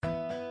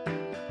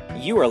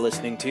You are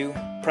listening to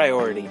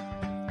Priority,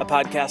 a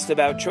podcast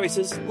about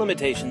choices,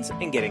 limitations,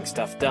 and getting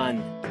stuff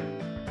done.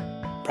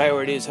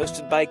 Priority is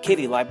hosted by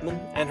Katie Leibman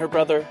and her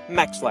brother,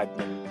 Max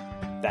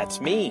Leibman. That's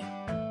me.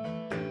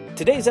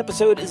 Today's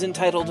episode is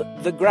entitled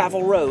The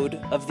Gravel Road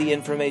of the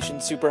Information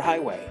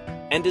Superhighway,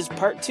 and is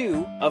part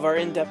 2 of our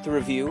in-depth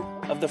review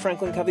of the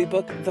Franklin Covey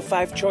book, The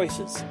 5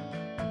 Choices.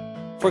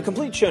 For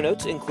complete show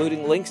notes,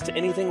 including links to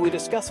anything we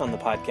discuss on the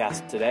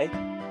podcast today,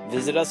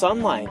 visit us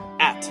online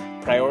at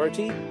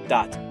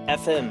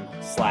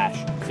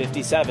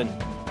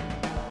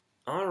priority.fm/57.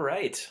 All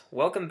right,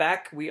 welcome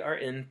back. We are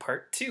in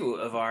part 2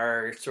 of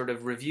our sort of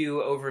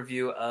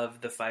overview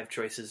of the 5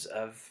 choices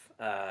of,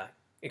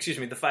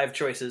 the 5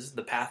 choices,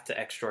 the path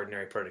to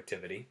extraordinary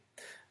productivity.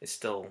 I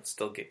still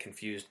get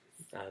confused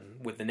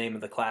with the name of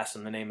the class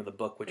and the name of the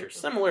book, which are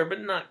similar but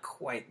not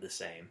quite the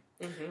same.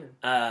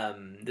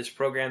 Mm-hmm. This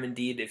program,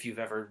 indeed, if you've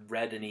ever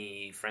read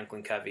any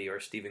Franklin Covey or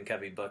Stephen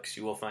Covey books,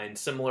 you will find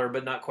similar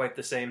but not quite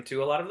the same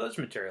to a lot of those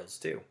materials,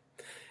 too.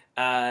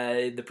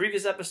 The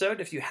previous episode,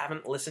 if you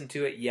haven't listened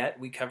to it yet,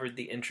 we covered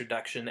the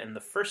introduction and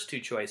the first 2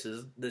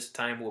 choices. This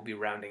time we'll be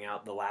rounding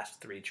out the last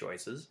 3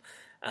 choices.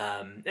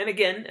 And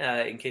again,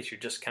 in case you're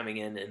just coming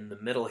in the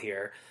middle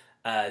here,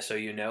 so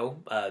you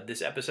know,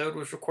 this episode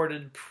was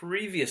recorded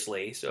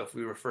previously, so if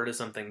we refer to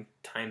something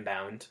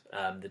time-bound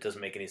that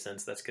doesn't make any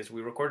sense, that's because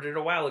we recorded it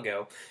a while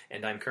ago,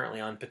 and I'm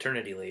currently on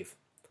paternity leave.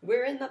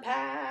 We're in the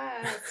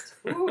past!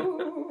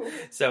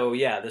 So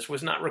yeah, this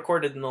was not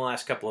recorded in the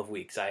last couple of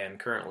weeks. I am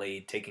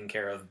currently taking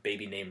care of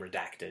baby name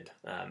redacted,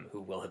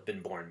 who will have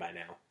been born by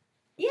now.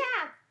 Yeah,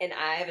 and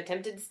I've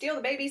attempted to steal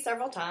the baby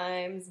several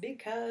times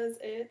because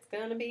it's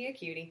gonna be a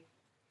cutie.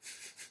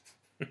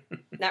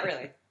 Not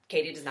really.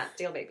 Katie does not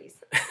steal babies.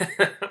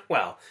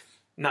 Well,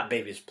 not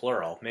babies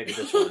plural. Maybe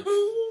this one.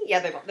 Yeah,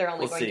 they're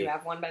only going to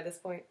have one by this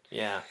point.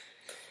 Yeah.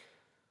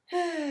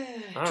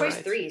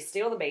 Choice 3,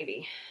 steal the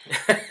baby.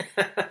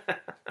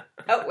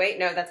 Oh, wait,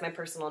 no, that's my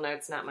personal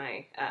notes, not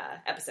my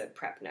episode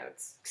prep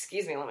notes.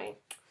 Excuse me, let me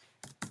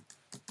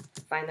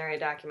find the right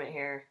document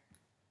here.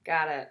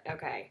 Got it.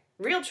 Okay.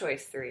 Real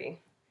choice 3.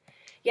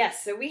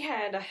 Yes, so we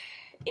had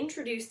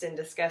introduced and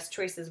discussed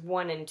choices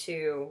 1 and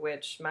 2,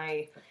 which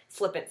my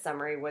flippant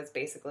summary was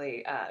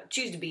basically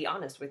choose to be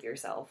honest with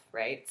yourself,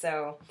 right?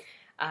 So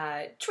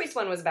choice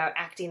 1 was about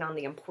acting on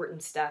the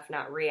important stuff,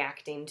 not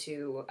reacting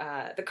to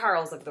the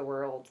Carls of the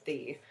world,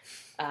 the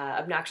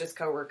obnoxious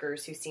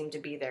coworkers who seem to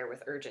be there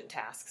with urgent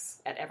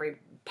tasks at every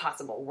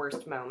possible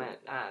worst moment.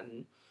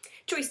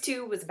 Choice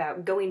 2 was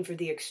about going for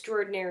the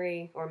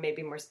extraordinary, or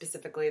maybe more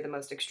specifically, the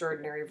most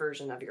extraordinary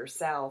version of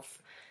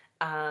yourself.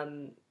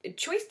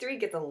 Choice 3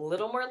 gets a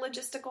little more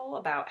logistical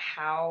about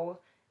how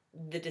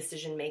the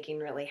decision-making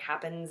really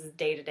happens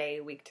day to day,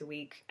 week to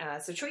week.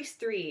 So choice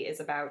 3 is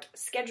about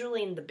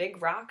scheduling the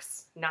big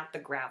rocks, not the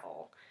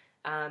gravel.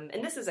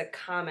 And this is a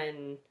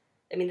common,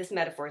 this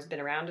metaphor has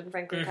been around in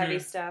Franklin Covey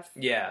stuff.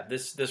 Yeah,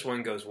 this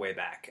one goes way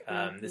back.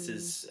 This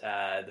is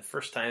the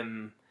first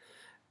time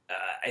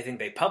I think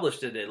they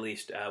published it, at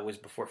least, was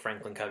before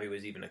Franklin Covey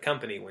was even a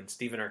company, when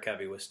Stephen R.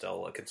 Covey was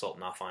still a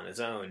consultant off on his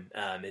own.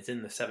 It's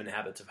in the 7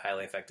 Habits of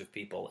Highly Effective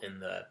People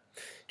in the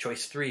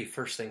choice 3,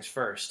 first things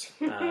first.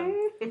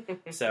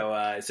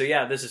 So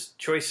yeah, this is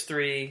choice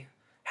 3,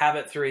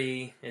 habit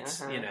 3.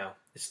 It's,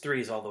 it's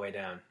 3s all the way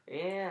down.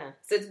 Yeah.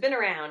 So it's been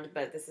around,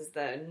 but this is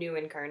the new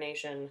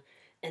incarnation,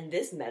 and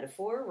this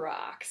metaphor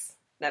rocks.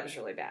 That was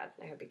really bad.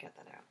 I hope you cut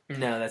that out.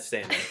 No, that's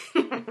staying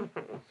there.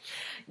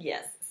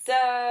 Yes.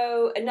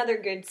 So,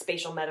 another good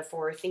spatial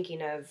metaphor,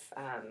 thinking of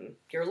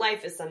your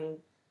life as some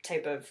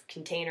type of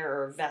container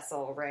or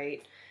vessel,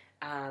 right?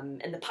 And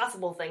the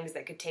possible things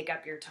that could take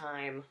up your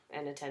time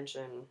and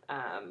attention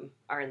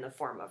are in the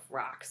form of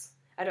rocks.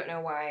 I don't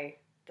know why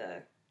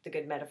the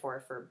good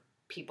metaphor for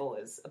people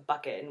is a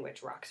bucket in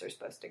which rocks are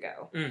supposed to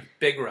go.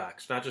 Big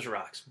rocks, not just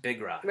rocks,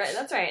 big rocks. Right,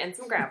 that's right, and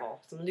some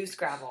gravel, some loose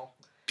gravel.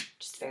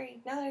 Just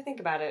now that I think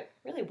about it,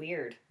 really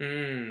weird.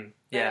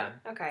 Yeah.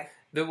 Okay.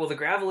 The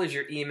gravel is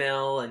your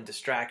email and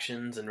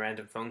distractions and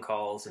random phone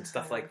calls and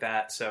stuff like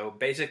that. So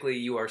basically,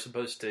 you are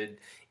supposed to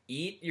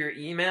eat your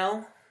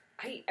email.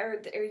 Or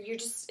you're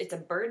just, it's a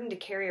burden to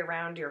carry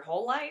around your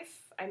whole life.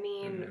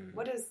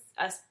 What is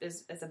us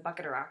as a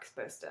bucket of rocks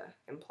supposed to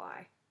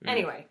imply?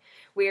 Anyway,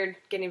 weird,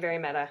 getting very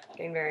meta,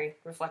 getting very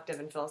reflective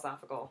and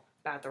philosophical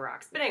about the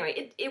rocks. But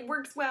anyway, it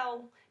works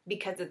well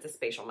because it's a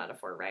spatial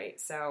metaphor, right?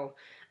 So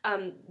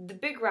the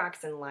big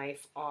rocks in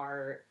life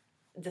are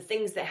the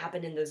things that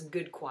happen in those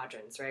good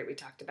quadrants, right? We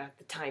talked about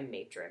the time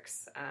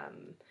matrix.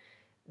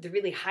 The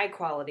really high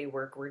quality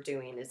work we're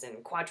doing is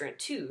in quadrant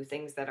 2,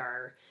 things that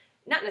are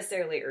not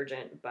necessarily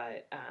urgent,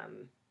 but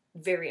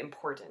very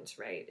important,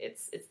 right?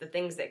 It's the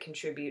things that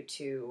contribute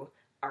to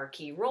our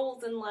key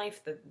roles in life,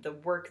 the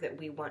work that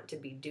we want to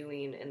be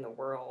doing in the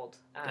world.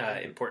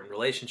 Important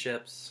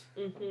relationships.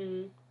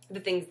 The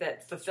things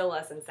that fulfill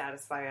us and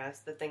satisfy us,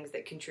 the things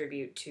that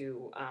contribute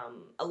to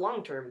a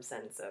long-term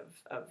sense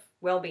of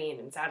well-being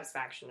and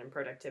satisfaction and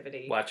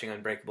productivity. Watching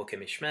Unbreakable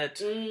Kimmy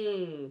Schmidt.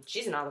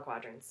 She's in all the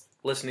quadrants.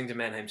 Listening to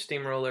Mannheim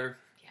Steamroller.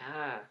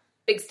 Yeah.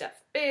 Big stuff.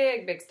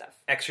 Big stuff.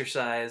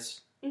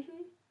 Exercise.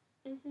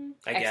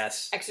 I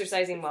guess.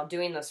 Exercising while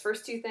doing those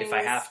first two things. If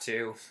I have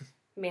to.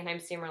 Mannheim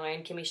Steamer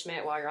Kimmy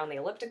Schmidt while you're on the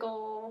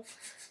elliptical.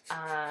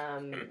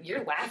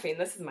 You're laughing.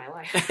 This is my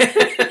life.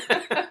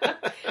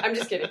 I'm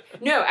just kidding.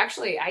 No,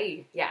 actually,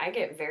 I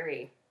get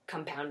very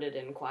compounded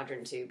in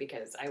quadrant 2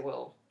 because I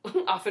will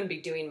often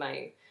be doing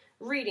my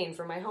reading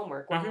for my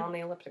homework while I'm on the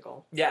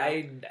elliptical. Yeah,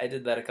 I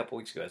did that a couple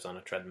weeks ago. I was on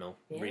a treadmill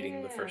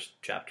reading the first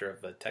chapter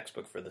of the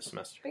textbook for the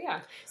semester. But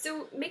yeah,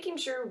 so making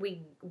sure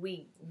we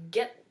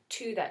get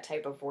to that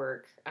type of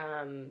work.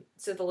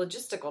 So the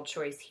logistical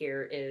choice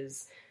here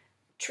is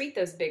treat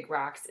those big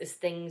rocks as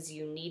things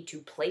you need to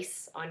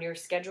place on your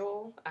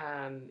schedule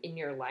in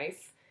your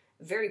life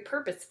very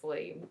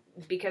purposefully,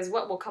 because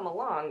what will come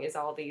along is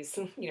all these,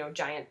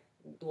 giant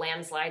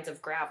landslides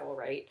of gravel,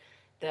 right?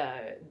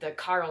 The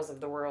Carls of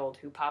the world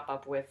who pop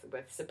up with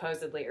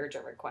supposedly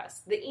urgent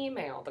requests, the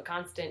email, the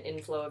constant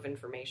inflow of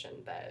information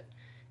that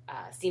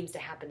seems to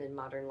happen in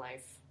modern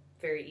life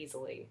very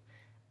easily.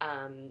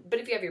 But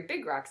if you have your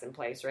big rocks in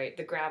place, right,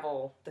 the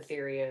gravel, the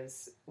theory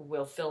is,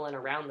 will fill in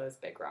around those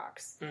big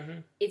rocks. Mm-hmm.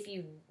 If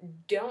you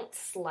don't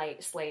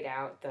slate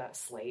out the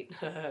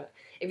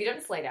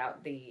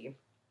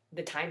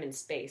time and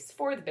space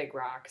for the big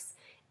rocks,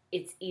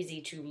 it's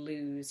easy to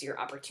lose your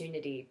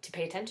opportunity to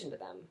pay attention to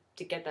them,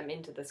 to get them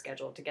into the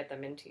schedule, to get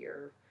them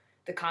into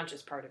the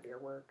conscious part of your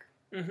work.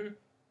 Mm-hmm.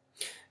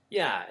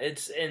 Yeah,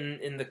 it's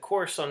in the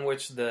course on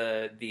which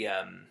the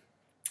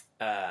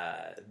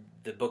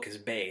book is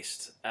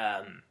based.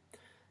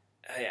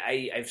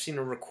 I've seen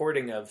a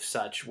recording of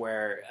such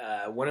where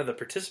one of the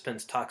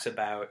participants talks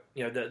about,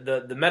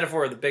 the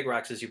metaphor of the big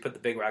rocks is you put the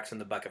big rocks in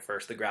the bucket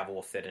first, the gravel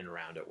will fit in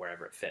around it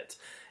wherever it fits.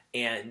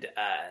 And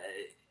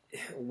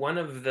one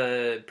of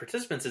the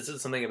participants had said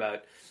something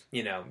about,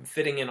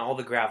 fitting in all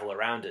the gravel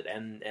around it.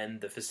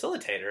 And the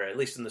facilitator, at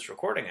least in this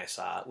recording I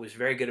saw, was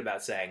very good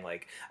about saying,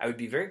 like, I would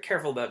be very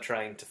careful about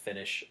trying to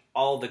finish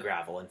all the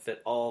gravel and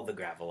fit all the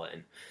gravel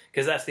in.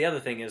 Because that's the other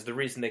thing, is the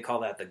reason they call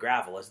that the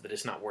gravel is that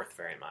it's not worth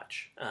very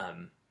much.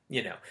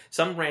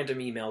 Some random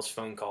emails,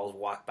 phone calls,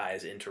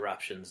 walk-bys,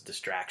 interruptions,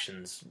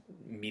 distractions,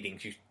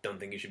 meetings you don't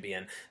think you should be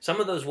in, some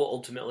of those will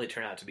ultimately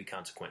turn out to be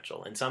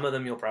consequential. And some of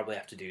them you'll probably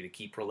have to do to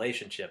keep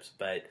relationships,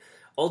 but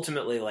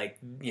ultimately,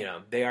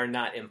 they are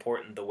not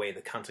important the way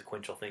the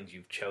consequential things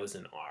you've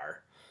chosen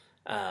are.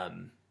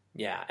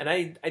 And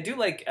I do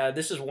like,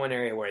 this is one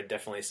area where I'd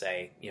definitely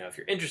say, if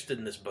you're interested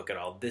in this book at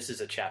all, this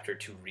is a chapter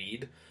to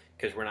read,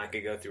 because we're not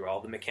going to go through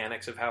all the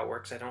mechanics of how it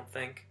works, I don't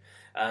think.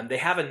 They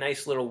have a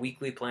nice little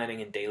weekly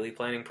planning and daily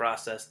planning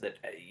process that,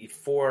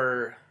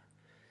 for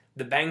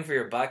the bang for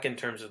your buck in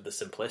terms of the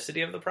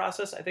simplicity of the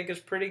process, I think is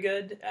pretty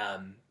good.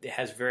 It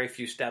has very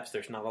few steps.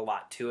 There's not a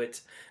lot to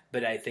it,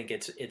 but I think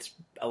it's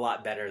a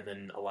lot better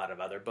than a lot of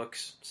other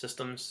books'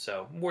 systems,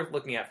 so worth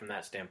looking at from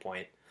that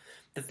standpoint.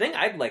 The thing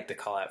I'd like to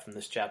call out from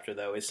this chapter,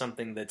 though, is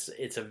something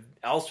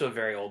also a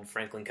very old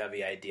Franklin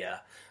Covey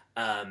idea,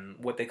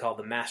 what they call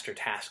the master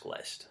task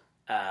list.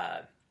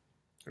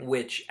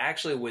 Which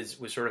actually was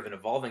sort of an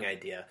evolving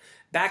idea.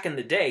 Back in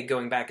the day,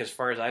 going back as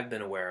far as I've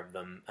been aware of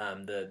them,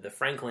 the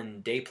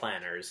Franklin Day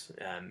Planners,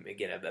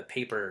 again, a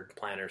paper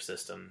planner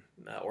system,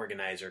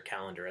 organizer,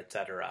 calendar,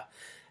 etc.,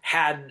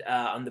 had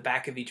on the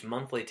back of each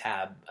monthly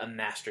tab a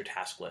master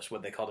task list,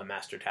 what they called a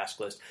master task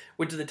list,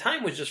 which at the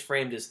time was just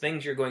framed as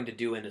things you're going to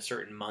do in a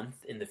certain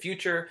month in the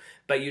future,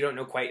 but you don't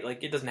know quite,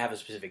 it doesn't have a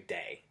specific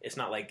day. It's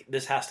not like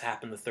this has to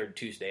happen the third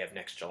Tuesday of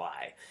next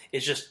July.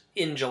 It's just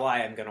in July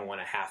I'm going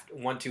to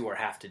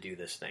have to do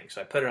this thing,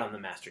 so I put it on the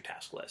master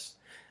task list.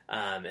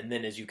 And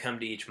then as you come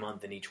to each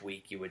month and each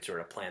week, you would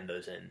sort of plan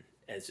those in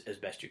as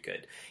best you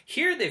could.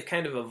 Here they've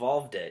kind of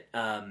evolved it.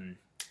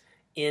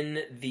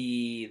 In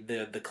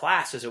the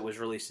class as it was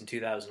released in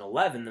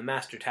 2011, the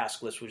master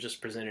task list was just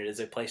presented as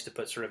a place to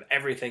put sort of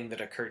everything that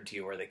occurred to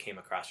you or that came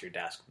across your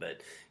desk that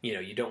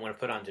you don't want to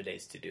put on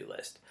today's to-do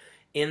list.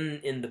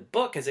 In the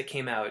book, as it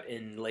came out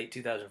in late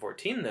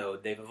 2014, though,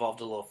 they've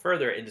evolved a little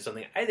further into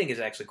something I think is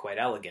actually quite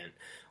elegant,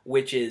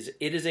 which is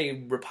it is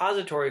a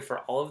repository for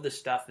all of the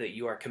stuff that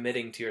you are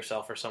committing to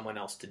yourself or someone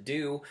else to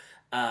do,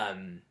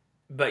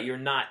 but you're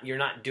not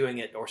doing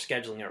it or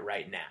scheduling it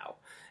right now.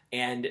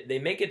 And they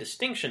make a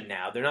distinction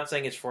now. They're not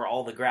saying it's for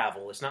all the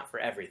gravel. It's not for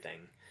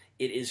everything.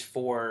 It is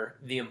for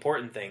the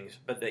important things,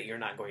 but that you're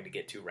not going to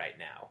get to right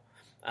now.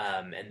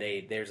 And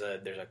there's a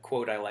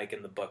quote I like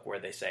in the book where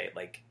they say,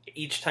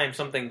 each time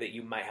something that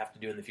you might have to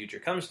do in the future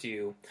comes to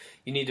you,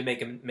 you need to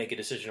make a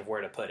decision of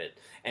where to put it.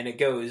 And it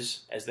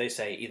goes, as they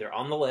say, either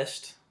on the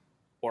list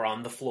or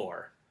on the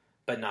floor,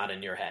 but not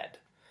in your head.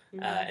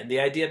 Mm-hmm. And the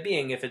idea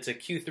being, if it's a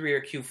Q3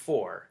 or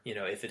Q4,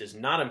 if it is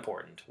not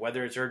important,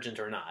 whether it's urgent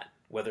or not,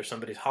 whether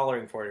somebody's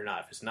hollering for it or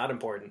not, if it's not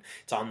important,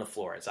 it's on the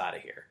floor, it's out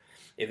of here.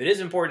 If it is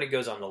important, it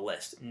goes on the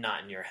list,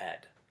 not in your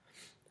head.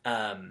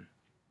 And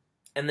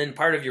then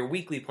part of your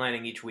weekly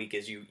planning each week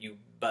is you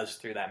buzz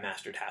through that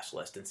master task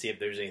list and see if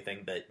there's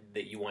anything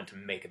that you want to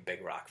make a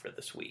big rock for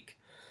this week.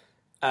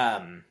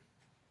 The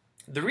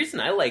reason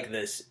I like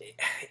this,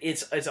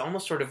 it's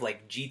almost sort of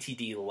like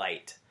GTD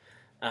light.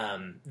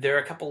 There are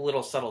a couple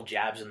little subtle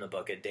jabs in the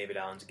book at David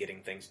Allen's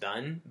getting things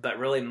done, but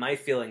really my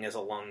feeling as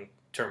a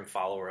long-term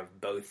follower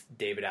of both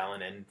David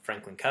Allen and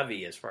Franklin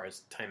Covey as far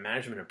as time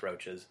management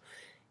approaches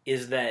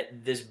is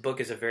that this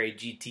book is a very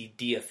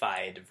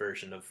GTD-ified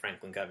version of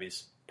Franklin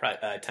Covey's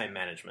time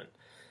management.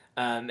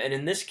 And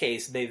in this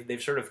case,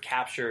 they've sort of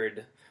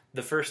captured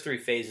the first three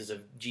phases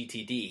of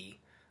GTD,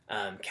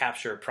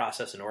 capture,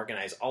 process, and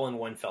organize, all in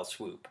one fell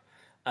swoop.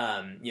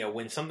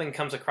 When something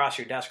comes across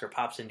your desk or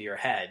pops into your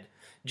head,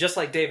 just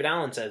like David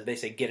Allen says, they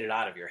say, get it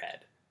out of your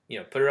head.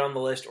 Put it on the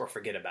list or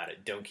forget about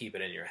it. Don't keep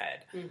it in your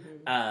head.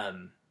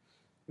 Mm-hmm.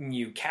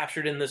 You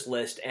captured in this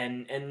list,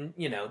 and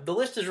the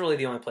list is really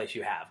the only place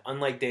you have.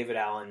 Unlike David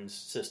Allen's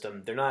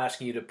system, they're not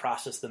asking you to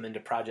process them into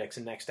projects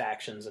and next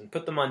actions and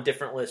put them on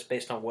different lists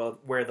based on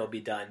where they'll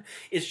be done.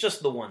 It's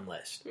just the one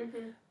list.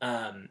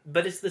 Mm-hmm.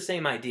 But it's the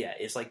same idea.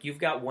 It's like you've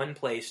got one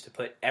place to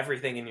put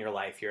everything in your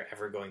life you're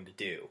ever going to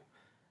do.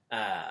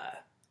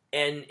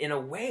 And in a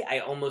way, I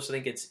almost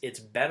think it's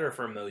better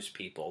for most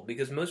people,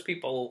 because most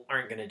people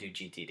aren't going to do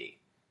GTD.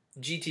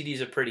 GTD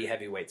is a pretty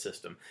heavyweight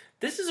system.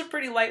 This is a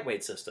pretty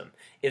lightweight system.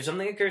 If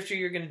something occurs to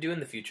you you're going to do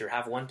in the future,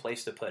 have one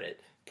place to put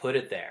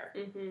it there.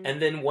 Mm-hmm.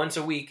 And then once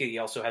a week, he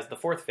also has the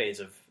fourth phase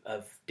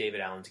of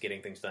David Allen's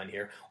getting things done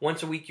here.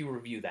 Once a week you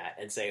review that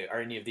and say, are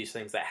any of these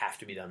things that have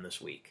to be done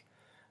this week?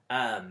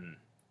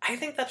 I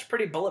think that's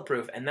pretty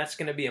bulletproof, and that's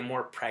going to be a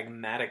more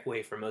pragmatic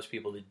way for most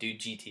people to do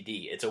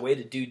GTD. It's a way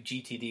to do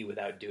GTD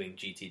without doing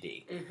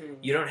GTD. Mm-hmm.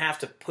 You don't have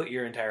to put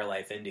your entire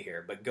life into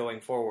here, but going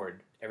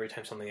forward, every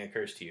time something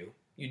occurs to you,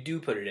 you do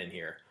put it in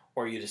here,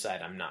 or you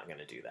decide, I'm not going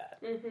to do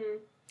that. Mm-hmm.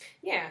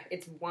 Yeah,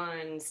 it's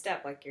one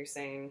step, like you're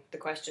saying. The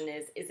question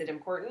is it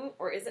important,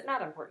 or is it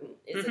not important?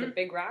 Is it a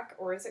big rock,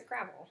 or is it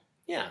gravel?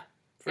 Yeah,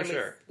 for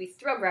sure. We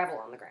throw gravel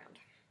on the ground.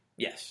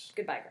 Yes.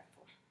 Goodbye, gravel.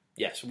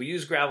 Yes, we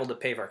use gravel to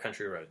pave our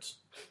country roads.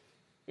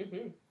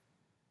 Mm-hmm.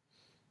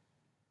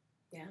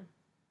 Yeah.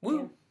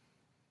 Woo.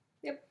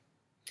 Yeah.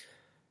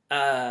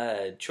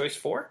 Yep. Choice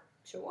 4?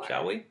 Sure.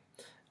 Shall we?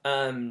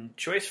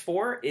 Choice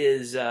 4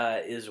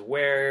 is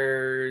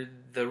where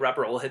the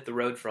rubber will hit the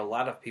road for a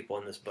lot of people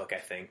in this book, I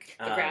think.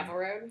 The gravel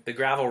road? The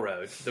gravel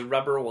road. The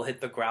rubber will hit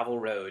the gravel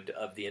road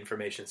of the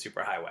information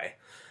superhighway.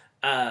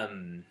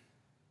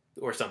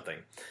 Or something.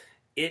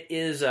 It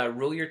is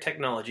rule your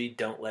technology,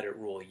 don't let it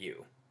rule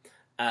you.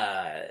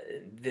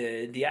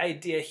 The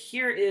idea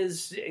here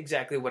is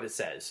exactly what it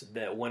says,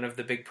 that one of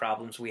the big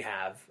problems we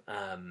have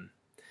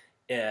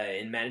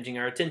in managing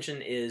our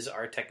attention is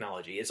our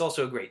technology. It's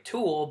also a great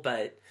tool,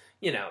 but,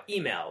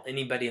 email.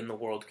 Anybody in the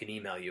world can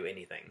email you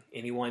anything.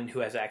 Anyone who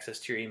has access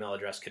to your email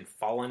address can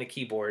fall on a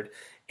keyboard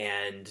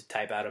and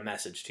type out a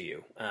message to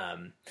you.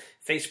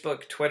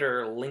 Facebook,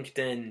 Twitter,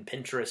 LinkedIn,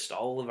 Pinterest,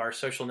 all of our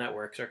social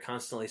networks are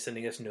constantly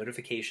sending us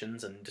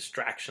notifications and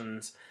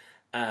distractions.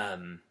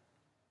 And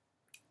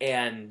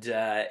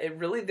it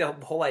really, the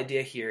whole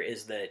idea here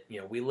is that,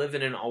 we live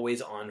in an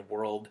always-on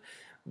world.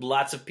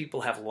 Lots of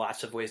people have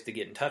lots of ways to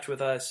get in touch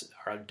with us.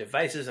 Our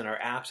devices and our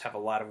apps have a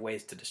lot of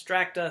ways to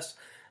distract us.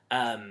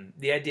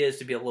 The idea is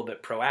to be a little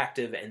bit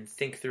proactive and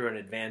think through in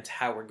advance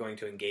how we're going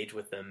to engage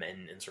with them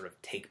and sort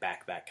of take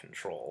back that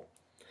control.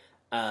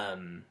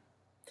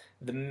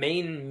 The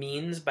main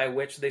means by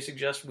which they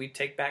suggest we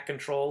take back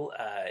control,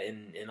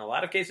 in a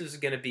lot of cases, is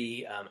going to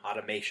be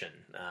automation.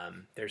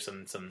 There's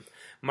some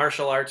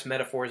martial arts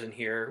metaphors in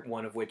here,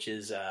 one of which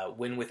is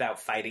win without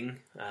fighting,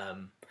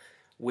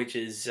 which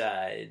is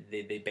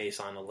they base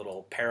on a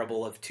little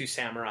parable of two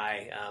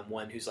samurai,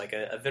 one who's like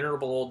a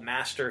venerable old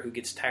master who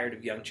gets tired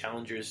of young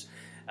challengers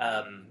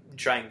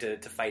trying to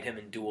fight him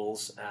in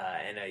duels,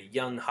 and a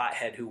young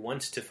hothead who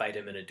wants to fight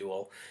him in a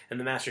duel. And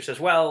the master says,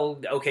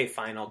 well, okay,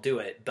 fine, I'll do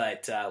it,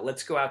 but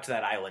let's go out to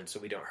that island so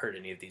we don't hurt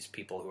any of these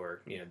people who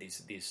are,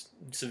 these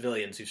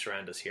civilians who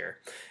surround us here.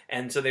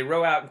 And so they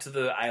row out into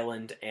the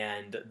island,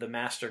 and the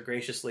master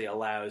graciously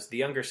allows the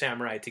younger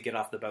samurai to get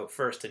off the boat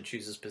first and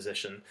choose his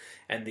position,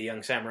 and the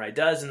young samurai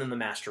does, and then the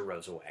master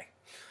rows away.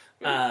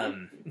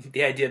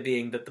 The idea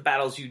being that the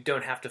battles you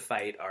don't have to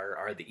fight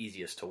are the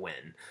easiest to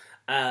win.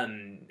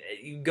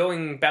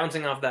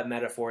 Bouncing off that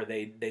metaphor,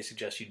 they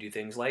suggest you do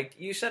things like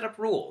you set up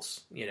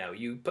rules.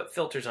 You put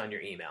filters on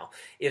your email.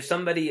 If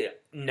somebody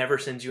never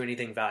sends you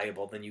anything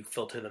valuable, then you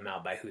filter them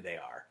out by who they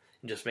are.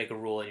 And just make a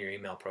rule in your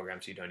email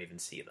program so you don't even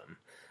see them.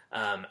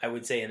 I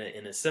would say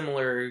in a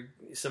similar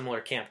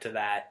camp to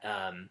that,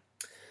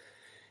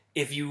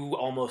 if you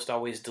almost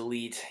always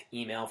delete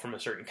email from a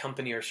certain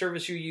company or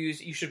service you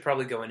use, you should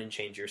probably go in and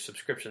change your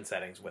subscription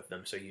settings with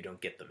them so you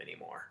don't get them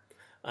anymore.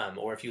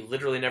 Or if you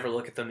literally never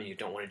look at them and you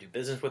don't want to do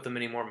business with them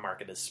anymore,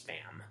 mark it as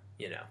spam.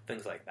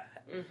 Things like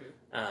that.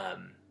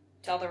 Mm-hmm.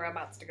 Tell the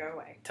robots to go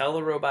away. Tell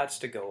the robots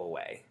to go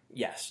away.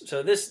 Yes.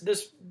 So this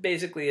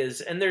basically is,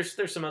 and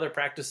there's some other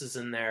practices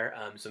in there.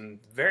 Some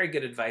very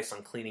good advice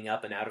on cleaning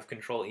up an out of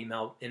control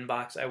email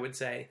inbox, I would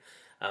say.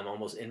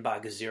 Almost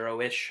inbox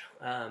zero-ish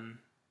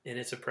in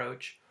its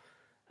approach.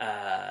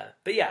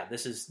 But yeah,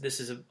 this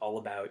is all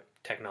about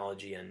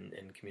technology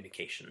and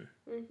communication.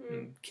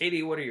 Mm-hmm.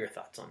 Katie, what are your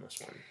thoughts on this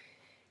one?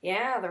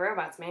 Yeah, the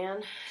robots,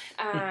 man.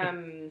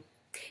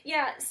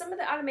 Yeah, some of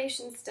the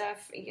automation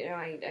stuff,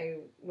 I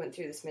went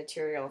through this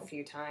material a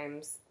few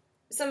times.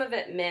 Some of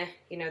it, meh.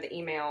 The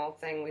email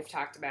thing we've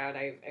talked about,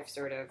 I've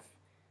sort of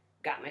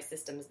got my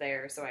systems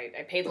there, so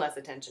I paid less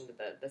attention to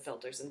the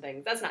filters and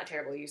things. That's not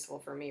terribly useful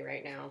for me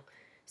right now.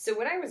 So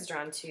what I was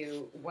drawn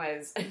to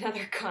was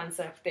another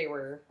concept they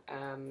were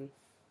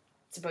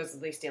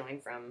supposedly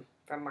stealing from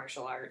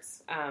martial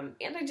arts.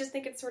 And I just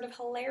think it's sort of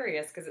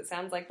hilarious because it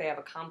sounds like they have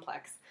a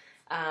complex.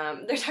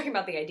 They're talking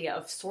about the idea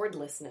of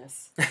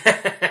swordlessness.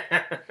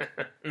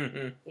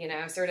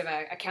 Mm-hmm. Sort of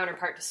a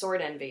counterpart to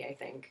sword envy, I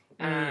think.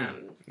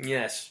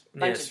 Yes,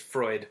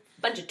 Freud.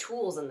 Bunch of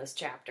tools in this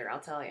chapter, I'll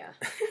tell you.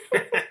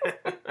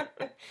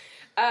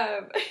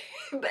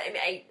 But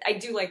I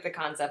do like the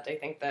concept. I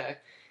think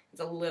it's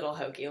a little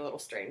hokey, a little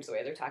strange the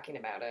way they're talking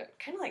about it.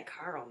 Kind of like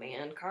Carl,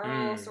 man.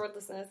 Carl,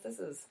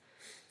 swordlessness.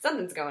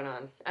 Something's going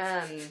on.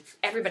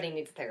 Everybody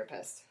needs a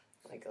therapist.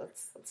 Like,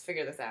 let's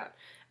figure this out.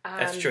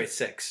 That's choice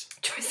 6.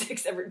 Choice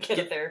 6, get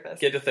a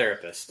therapist. Get a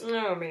therapist.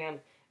 Oh, man.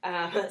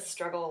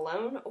 Struggle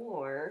alone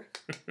or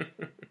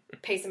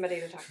pay somebody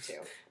to talk to.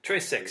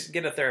 Choice 6,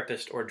 get a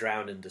therapist or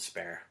drown in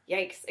despair.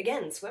 Yikes.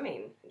 Again,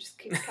 swimming. It just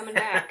keeps coming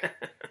back.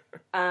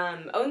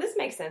 And this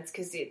makes sense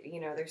because,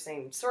 they're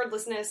saying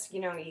swordlessness,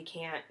 you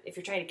can't, if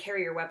you're trying to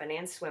carry your weapon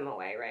and swim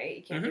away, right?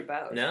 You can't do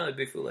both. No, it'd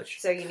be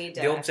foolish. So you need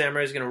to... The old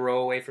samurai's going to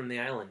row away from the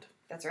island.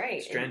 That's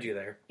right. Strand you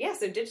there. Yeah,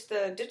 so ditch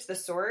the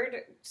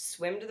sword,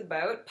 swim to the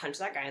boat, punch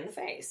that guy in the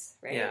face,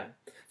 right? Yeah.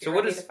 So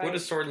what does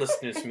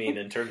swordlessness mean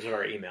in terms of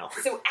our email?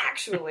 So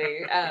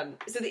actually,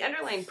 so the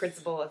underlying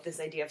principle of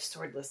this idea of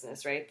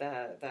swordlessness, right?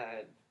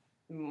 The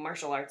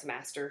martial arts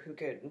master who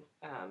could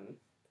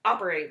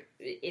operate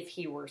if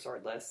he were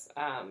swordless.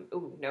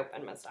 Ooh, nope,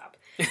 I'm gonna stop.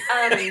 It's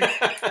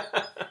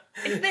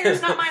theirs,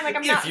 not mine. Like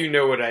if you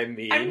know what I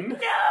mean. I'm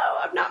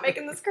not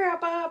making this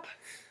crap up.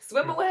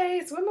 Swim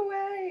away, swim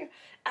away.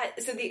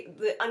 So the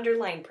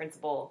underlying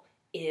principle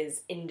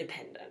is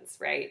independence,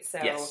 right? So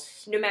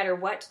no matter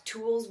what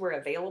tools were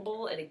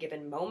available at a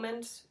given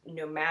moment,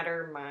 no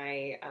matter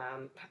my,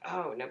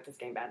 this is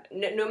getting bad.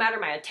 No matter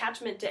my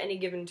attachment to any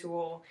given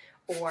tool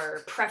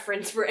or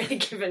preference for any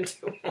given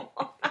tool.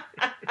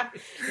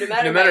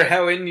 no matter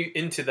how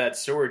into that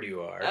sword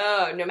you are.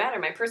 Oh, no matter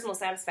my personal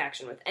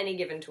satisfaction with any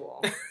given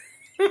tool.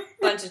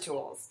 Bunch of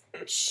tools.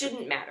 It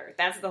shouldn't matter.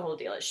 That's the whole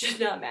deal. It should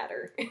not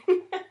matter.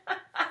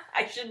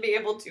 I should be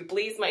able to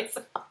please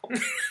myself.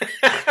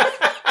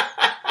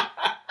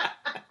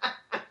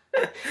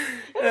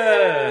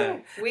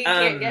 We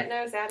can't get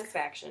no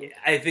satisfaction.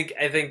 I think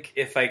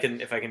if I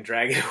can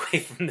drag it away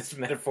from this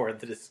metaphor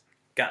that has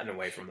gotten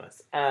away from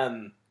us.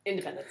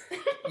 Independence.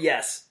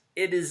 Yes.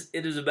 It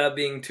is about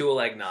being tool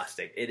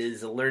agnostic. It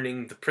is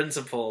learning the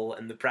principle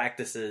and the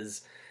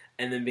practices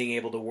and then being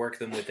able to work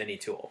them with any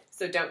tool.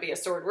 So don't be a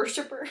sword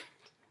worshiper.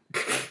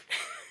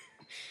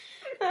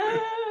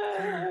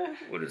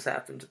 What has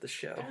happened to the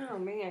show? Oh,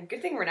 man.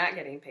 Good thing we're not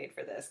getting paid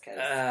for this, because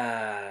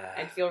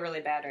I'd feel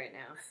really bad right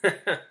now.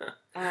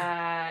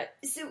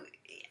 So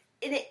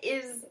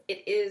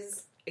it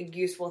is a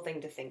useful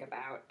thing to think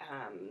about.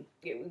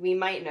 We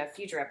might, in a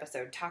future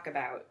episode, talk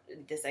about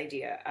this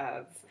idea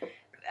of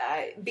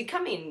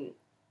becoming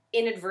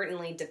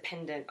inadvertently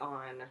dependent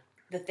on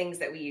the things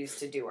that we use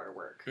to do our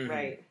work,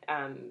 right?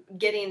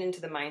 Getting into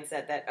the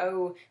mindset that,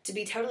 to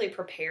be totally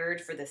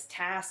prepared for this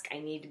task, I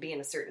need to be in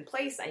a certain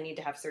place, I need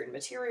to have certain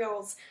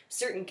materials,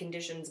 certain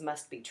conditions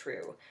must be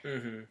true.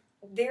 Mm-hmm.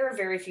 There are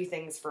very few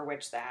things for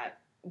which that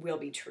will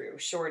be true,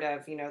 short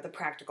of, the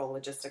practical,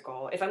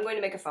 logistical. If I'm going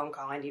to make a phone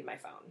call, I need my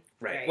phone.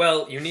 Right.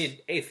 Well, you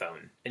need a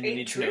phone, and you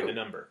need to know the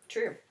number.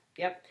 True.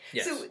 Yep.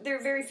 Yes. So there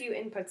are very few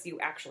inputs you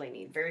actually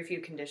need, very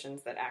few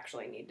conditions that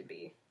actually need to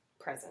be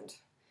present.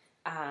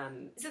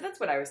 So that's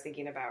what I was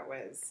thinking about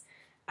was,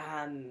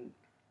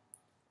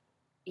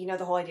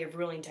 the whole idea of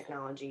ruling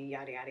technology,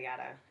 yada, yada,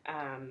 yada.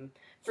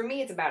 For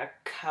me, it's about a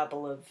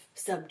couple of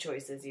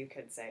sub-choices, you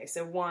could say.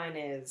 So one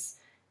is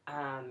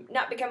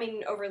not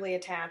becoming overly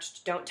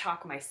attached. Don't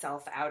talk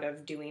myself out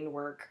of doing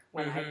work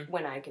when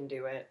I can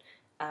do it.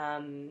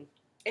 And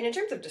in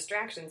terms of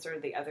distraction, sort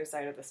of the other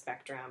side of the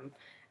spectrum,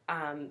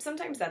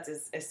 sometimes that's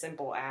as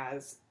simple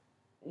as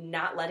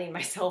not letting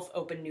myself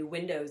open new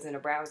windows in a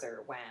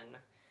browser when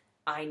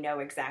I know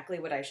exactly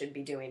what I should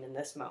be doing in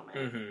this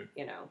moment.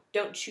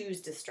 Don't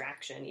choose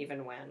distraction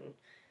even when,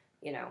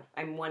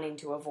 I'm wanting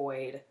to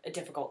avoid a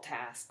difficult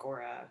task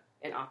or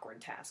an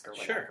awkward task or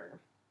whatever.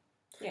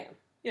 Sure.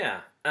 Yeah.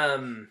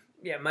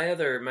 My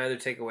other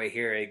takeaway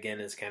here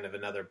again is kind of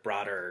another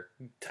broader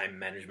time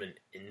management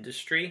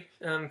industry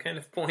kind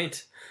of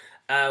point,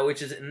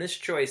 which is in this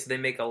choice they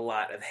make a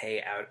lot of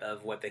hay out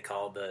of what they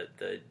call the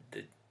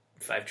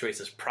 5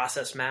 choices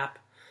process map.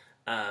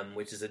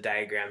 Which is a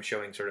diagram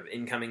showing sort of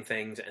incoming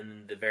things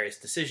and the various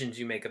decisions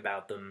you make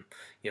about them.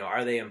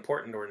 Are they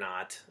important or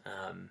not?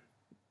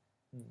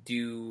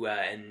 do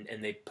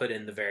and they put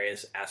in the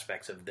various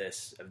aspects of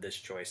this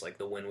choice, like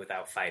the win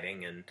without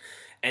fighting,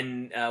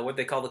 and what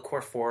they call the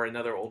core four,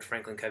 another old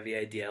Franklin Covey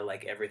idea.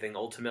 Like everything,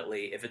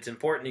 ultimately, if it's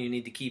important and you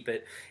need to keep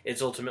it,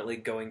 it's ultimately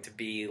going to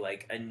be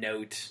like a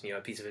note, a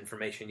piece of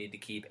information you need to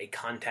keep, a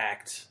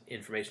contact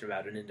information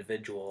about an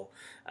individual,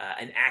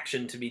 an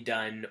action to be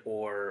done,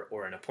 or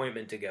an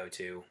appointment to go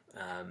to.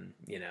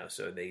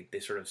 So they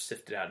sort of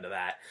sifted out into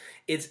that.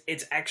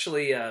 It's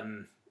actually.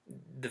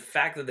 The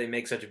fact that they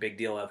make such a big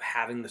deal of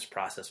having this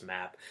process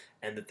map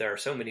and that there are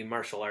so many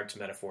martial arts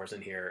metaphors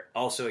in here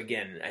also,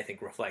 again, I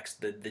think reflects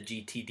the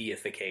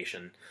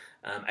GTD-ification.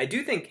 I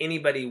do think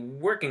anybody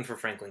working for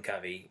Franklin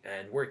Covey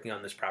and working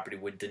on this property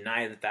would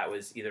deny that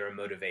was either a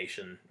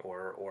motivation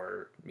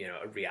or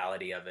a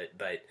reality of it,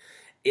 but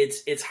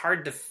it's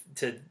hard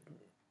to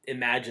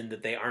imagine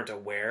that they aren't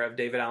aware of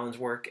David Allen's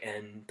work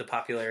and the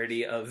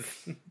popularity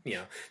of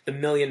the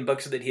million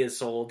books that he has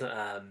sold,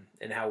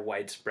 and how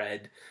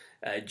widespread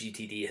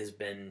GTD has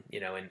been,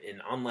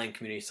 in online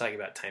communities talking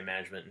about time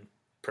management and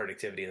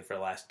productivity for the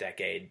last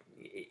decade.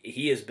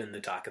 He has been the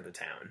talk of the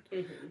town.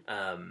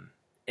 Mm-hmm.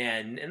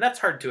 And that's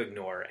hard to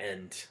ignore.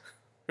 And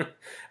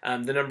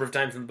the number of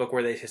times in the book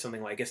where they say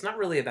something like, it's not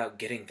really about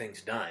getting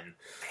things done.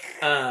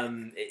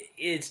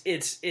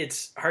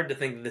 It's hard to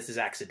think that this is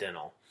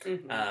accidental.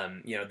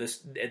 Mm-hmm.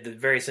 This at the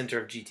very center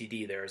of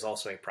GTD, there is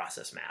also a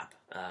process map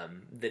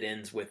that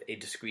ends with a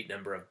discrete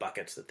number of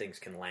buckets that things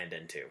can land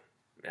into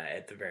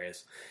at the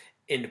various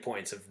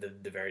endpoints of the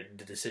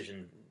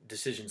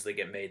decisions that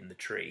get made in the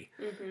tree.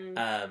 Mm-hmm.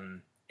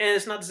 And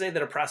it's not to say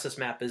that a process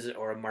map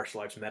or a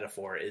martial arts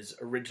metaphor is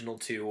original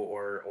to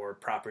or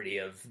property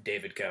of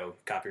David Coe,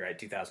 copyright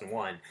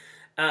 2001.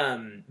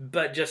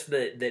 But just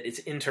that it's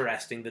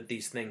interesting that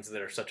these things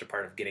that are such a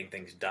part of getting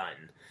things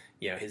done,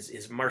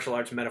 his martial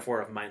arts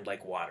metaphor of mind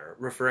like water,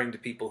 referring to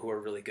people who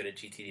are really good at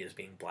GTD as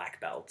being black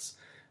belts.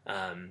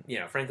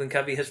 Franklin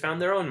Covey has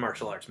found their own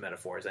martial arts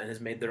metaphors and has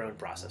made their own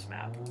process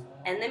map.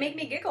 And they make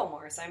me giggle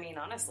more, so I mean,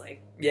 honestly.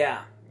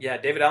 Yeah.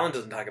 David Allen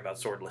doesn't talk about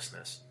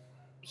swordlessness.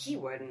 He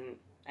wouldn't.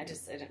 I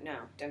don't know.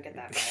 Don't get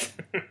that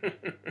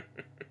vibe.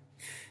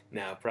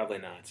 No, probably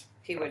not.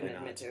 He wouldn't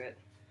admit to it.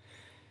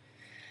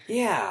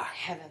 Yeah.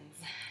 Heavens.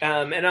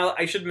 And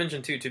I should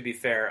mention, too, to be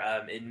fair,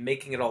 in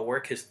Making It All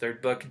Work, his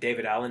third book,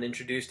 David Allen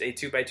introduced a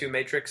 2x2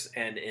 matrix,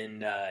 and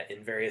in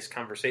various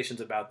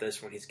conversations about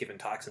this, when he's given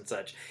talks and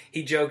such,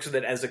 he jokes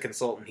that as a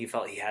consultant, he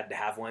felt he had to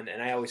have one,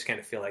 and I always kind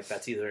of feel like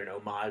that's either an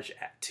homage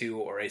to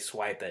or a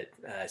swipe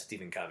at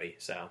Stephen Covey,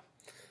 so...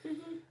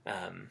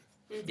 Mm-hmm.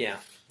 Yeah.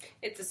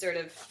 It's a sort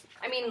of...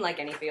 I mean, like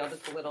any field,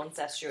 it's a little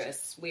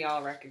incestuous. We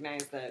all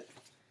recognize that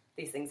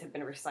these things have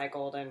been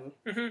recycled and...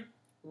 Mm-hmm.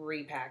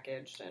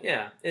 Repackaged. And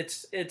yeah,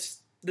 it's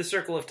the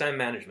circle of time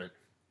management.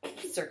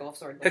 Circle of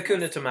sword.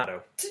 Hakuna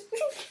Tomato.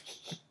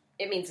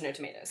 It means no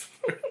tomatoes.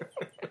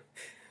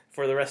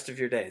 For the rest of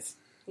your days.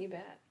 You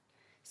bet.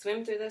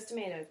 Swim through those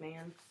tomatoes,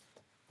 man.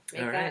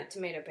 Make that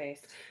tomato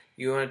paste.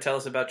 You want to tell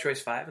us about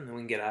Choice 5 and then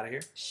we can get out of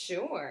here?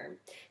 Sure.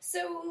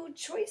 So,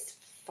 Choice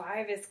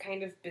 5 is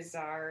kind of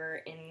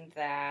bizarre in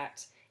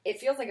that it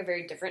feels like a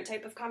very different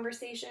type of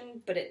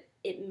conversation, but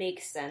it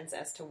makes sense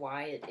as to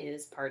why it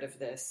is part of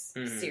this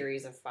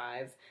series of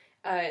 5.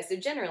 So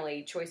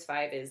generally, Choice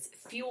 5 is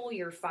fuel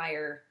your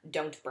fire,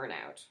 don't burn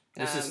out.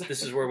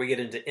 This is where we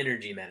get into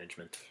energy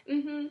management.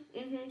 Mm-hmm.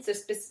 Mm-hmm. So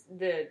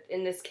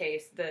in this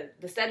case,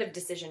 the set of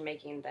decision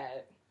making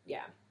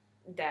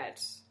that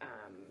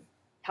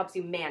helps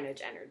you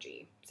manage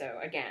energy. So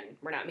again,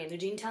 we're not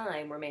managing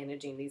time; we're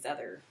managing these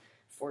other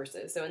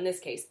forces. So in this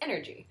case,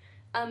 energy.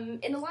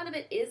 And a lot of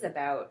it is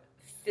about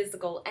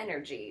physical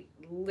energy,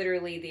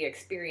 literally the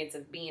experience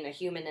of being a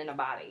human in a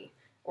body,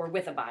 or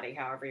with a body,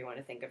 however you want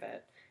to think of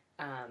it,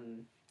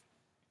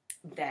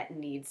 that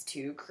needs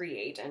to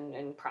create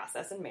and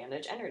process and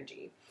manage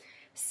energy.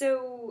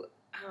 So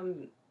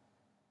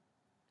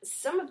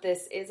some of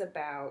this is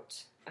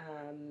about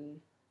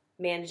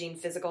managing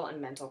physical and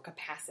mental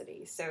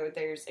capacity. So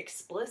there's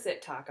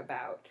explicit talk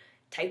about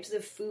types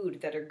of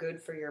food that are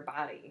good for your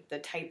body, the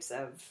types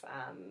of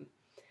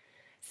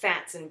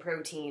fats and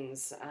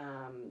proteins,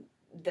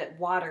 that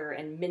water,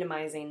 and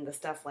minimizing the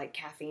stuff like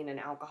caffeine and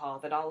alcohol,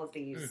 that all of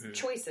these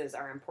choices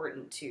are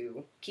important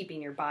to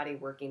keeping your body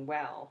working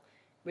well,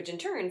 which in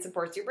turn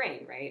supports your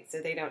brain, right?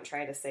 So they don't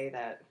try to say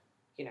that,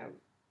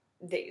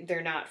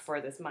 they're not for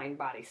this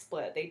mind-body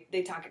split.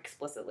 They talk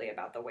explicitly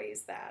about the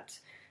ways that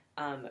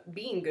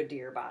being good to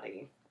your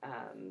body,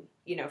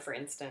 for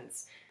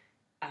instance,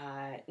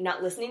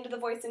 not listening to the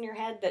voice in your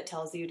head that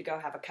tells you to go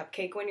have a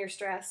cupcake when you're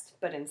stressed,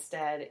 but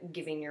instead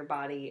giving your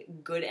body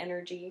good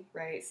energy,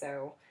 right?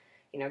 So,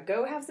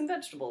 go have some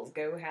vegetables,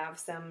 go have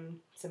some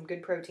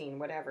good protein,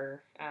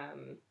 whatever,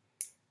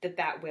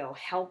 that will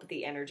help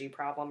the energy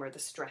problem or the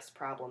stress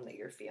problem that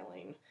you're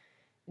feeling.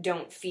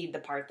 Don't feed the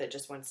part that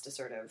just wants to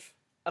sort of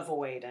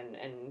avoid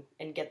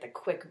and get the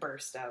quick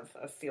burst of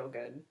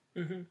feel-good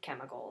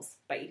chemicals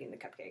by eating the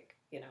cupcake,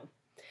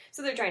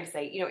 So they're trying to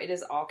say, it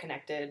is all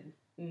connected.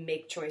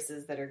 Make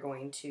choices that are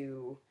going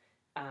to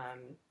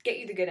get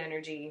you the good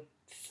energy,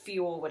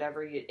 fuel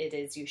whatever it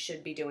is you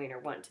should be doing or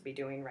want to be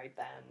doing right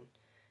then.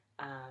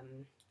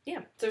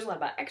 So there's a lot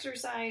about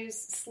exercise,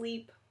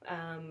 sleep,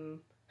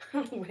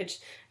 which,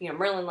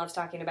 Merlin loves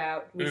talking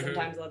about. We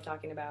sometimes love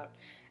talking about.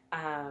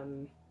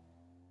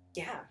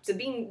 So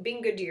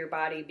being good to your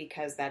body,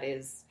 because that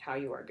is how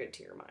you are good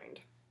to your mind.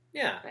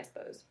 Yeah. I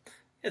suppose.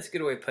 That's a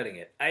good way of putting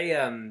it.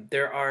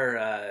 There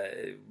are,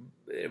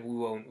 we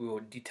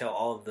won't detail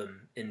all of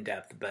them in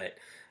depth, but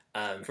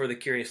for the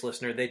curious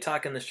listener, they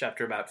talk in this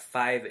chapter about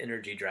 5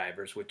 energy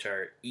drivers, which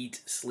are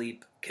eat,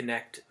 sleep,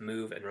 connect,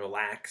 move, and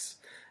relax.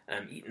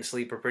 Eat and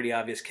sleep are pretty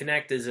obvious.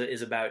 Connect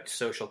is about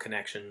social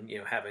connection,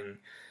 having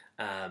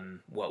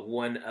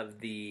one of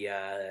the,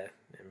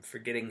 I'm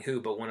forgetting who,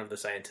 but one of the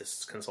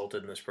scientists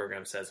consulted in this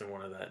program says in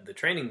one of the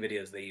training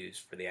videos they use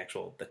for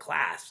the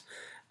class,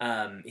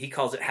 he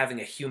calls it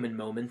having a human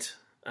moment,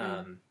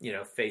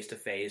 face to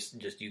face,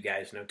 just you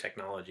guys, no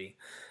technology.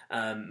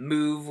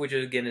 Move, which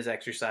again is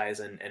exercise,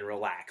 and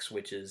relax,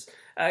 which is,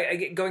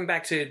 going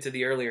back to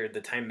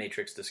the time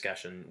matrix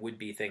discussion, would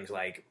be things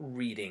like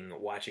reading,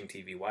 watching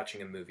TV,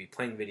 watching a movie,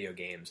 playing video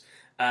games,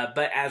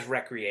 but as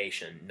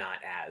recreation,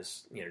 not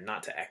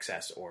to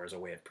excess or as a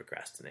way of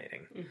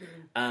procrastinating.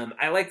 Mm-hmm.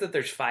 I like that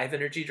there's 5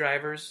 energy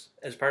drivers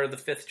as part of the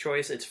 5th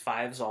choice. It's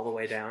 5s all the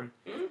way down.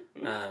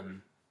 Mm-hmm.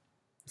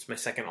 It's my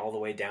second all the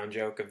way down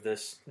joke of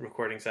this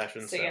recording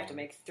session. So you have to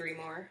make 3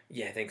 more?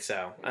 Yeah, I think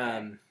so.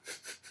 Okay.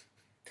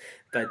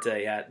 But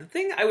the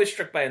thing I was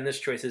struck by in this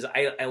choice is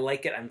I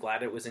like it. I'm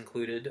glad it was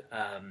included.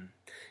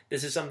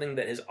 This is something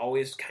that has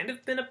always kind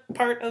of been a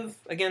part of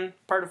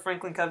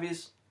Franklin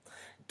Covey's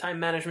time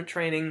management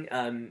training.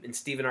 In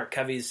Stephen R.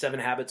 Covey's 7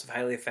 Habits of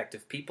Highly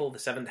Effective People, the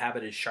 7th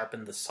habit is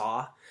sharpen the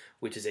saw,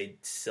 which is a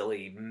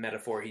silly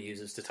metaphor he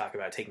uses to talk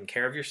about taking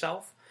care of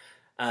yourself.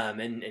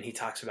 And he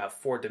talks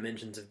about 4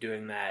 dimensions of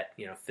doing that,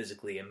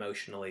 physically,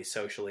 emotionally,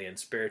 socially, and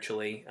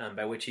spiritually,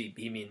 by which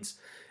he means,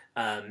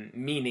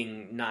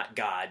 meaning not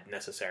God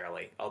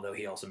necessarily, although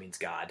he also means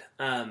God.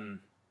 There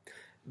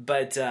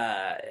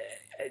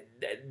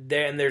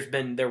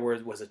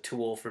was a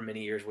tool for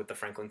many years with the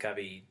Franklin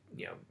Covey,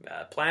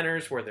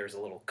 planners, where there's a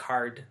little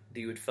card that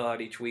you would fill out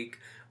each week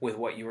with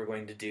what you were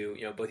going to do,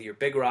 both your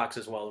big rocks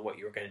as well as what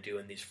you were going to do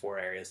in these 4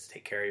 areas to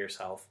take care of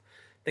yourself.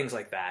 Things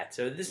like that.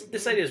 So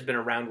this idea has been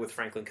around with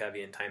Franklin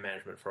Covey and time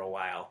management for a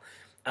while.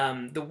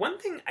 The one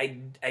thing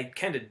I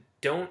kind of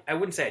I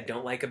wouldn't say I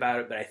don't like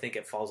about it, but I think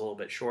it falls a little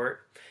bit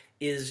short,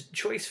 is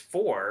choice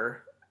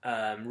 4,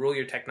 Rule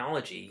Your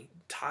Technology,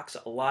 talks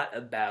a lot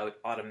about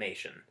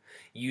automation,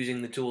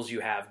 using the tools you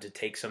have to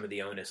take some of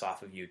the onus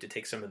off of you, to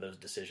take some of those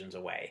decisions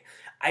away.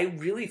 I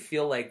really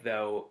feel like,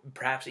 though,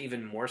 perhaps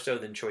even more so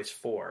than choice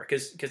 4,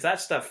 because that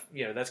stuff,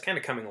 that's kind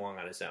of coming along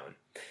on its own.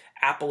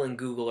 Apple and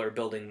Google are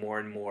building more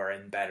and more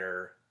and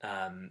better,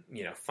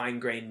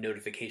 fine-grained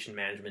notification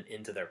management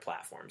into their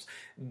platforms.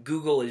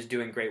 Google is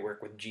doing great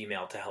work with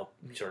Gmail to help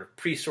sort of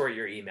pre-sort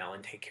your email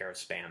and take care of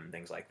spam and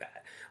things like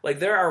that. Like,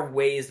 there are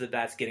ways that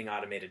that's getting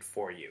automated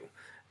for you.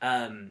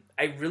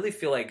 I really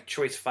feel like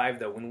choice 5,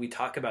 though, when we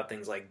talk about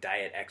things like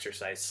diet,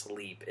 exercise,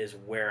 sleep, is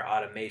where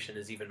automation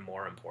is even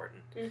more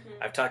important. Mm-hmm.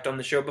 I've talked on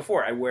the show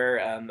before. I wear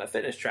a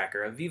fitness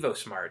tracker, a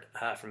VivoSmart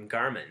from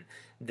Garmin,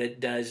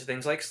 that does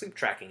things like sleep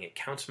tracking. It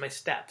counts my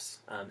steps,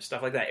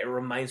 stuff like that. It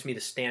reminds me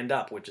to stand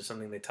up, which is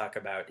something they talk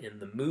about in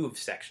the move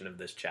section of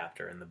this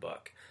chapter in the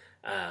book.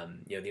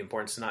 The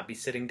importance to not be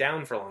sitting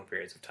down for long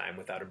periods of time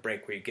without a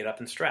break where you get up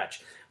and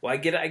stretch. Well, I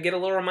get a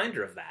little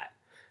reminder of that.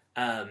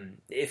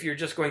 If you're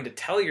just going to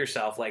tell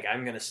yourself, like,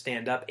 I'm going to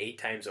stand up 8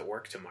 times at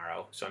work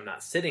tomorrow, so I'm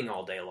not sitting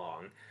all day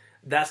long,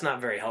 that's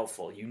not very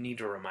helpful. You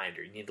need a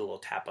reminder. You need a little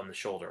tap on the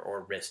shoulder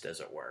or wrist,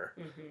 as it were,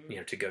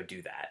 to go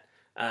do that.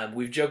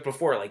 We've joked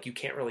before, like, you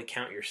can't really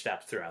count your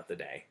steps throughout the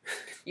day.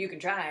 You can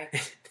try.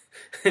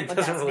 It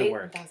doesn't really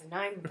work.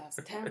 1009,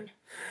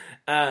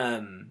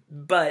 1010.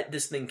 But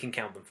this thing can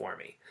count them for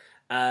me.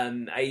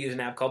 I use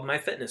an app called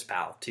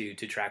MyFitnessPal to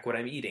track what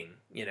I'm eating,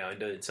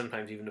 and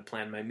sometimes even to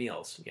plan my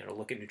meals,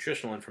 look at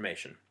nutritional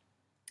information.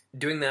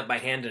 Doing that by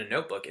hand in a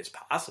notebook is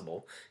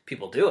possible.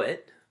 People do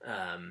it,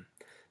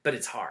 but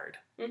it's hard.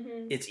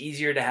 Mm-hmm. It's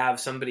easier to have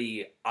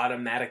somebody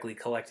automatically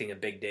collecting a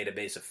big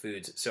database of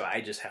foods, so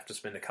I just have to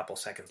spend a couple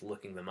seconds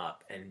looking them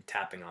up and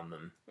tapping on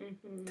them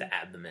to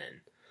add them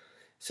in.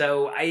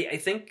 So I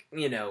think,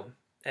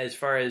 as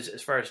far as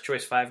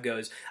choice 5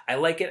 goes, I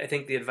like it. I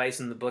think the advice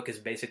in the book is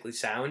basically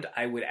sound.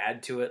 I would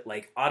add to it,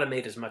 like,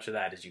 automate as much of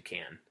that as you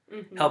can.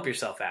 Mm-hmm. Help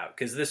yourself out.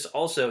 Because this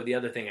also, the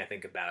other thing I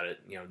think about it,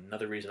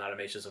 another reason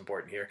automation is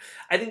important here,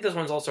 I think this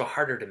one's also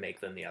harder to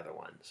make than the other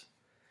ones.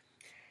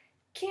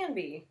 Can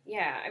be,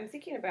 yeah. I'm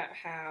thinking about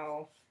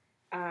how,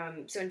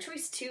 so in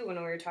choice 2, when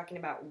we were talking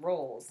about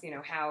roles,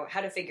 how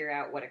to figure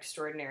out what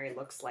extraordinary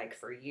looks like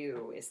for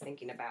you is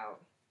thinking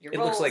about your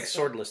roles. It looks like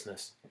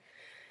swordlessness.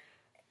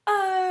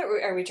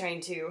 Are we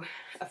trying to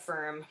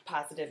affirm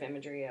positive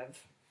imagery of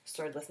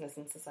swordlessness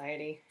in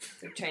society?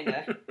 We're trying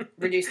to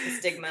reduce the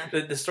stigma.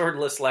 The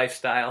swordless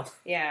lifestyle.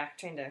 Yeah,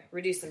 trying to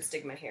reduce some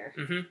stigma here.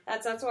 Mm-hmm.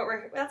 That's what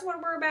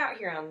we're about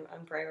here on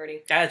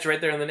Priority. Ah, it's right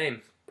there in the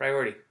name.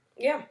 Priority.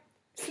 Yeah.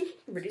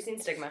 Reducing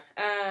stigma.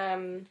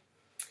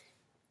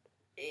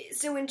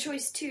 So in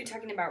choice 2,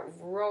 talking about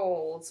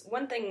roles,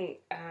 one thing,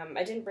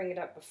 I didn't bring it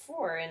up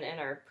before in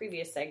our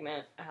previous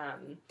segment,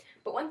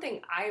 but one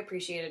thing I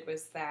appreciated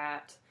was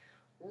that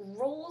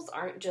roles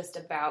aren't just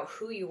about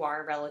who you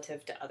are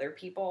relative to other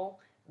people,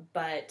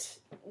 but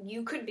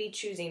you could be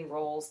choosing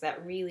roles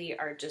that really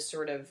are just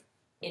sort of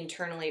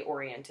internally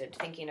oriented,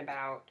 thinking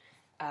about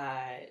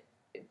the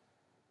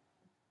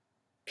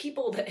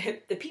people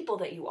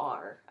that you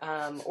are,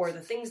 or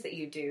the things that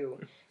you do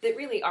that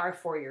really are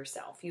for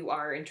yourself. You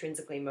are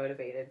intrinsically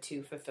motivated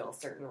to fulfill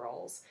certain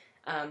roles.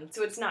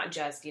 So it's not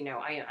just,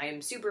 I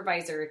am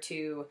supervisor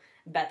to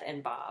Beth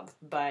and Bob,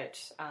 but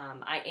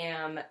I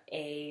am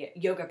a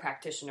yoga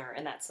practitioner,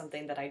 and that's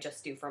something that I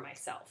just do for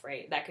myself,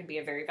 right? That could be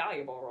a very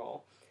valuable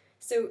role.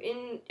 So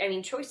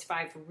choice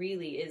 5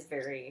 really is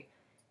very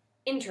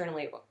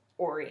internally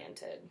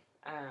oriented.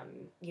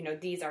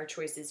 These are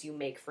choices you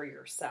make for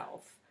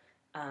yourself.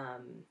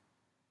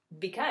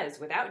 Because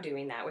without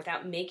doing that,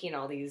 without making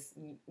all these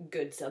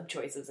good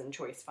sub-choices in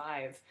choice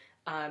 5,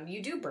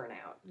 you do burn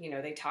out.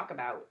 They talk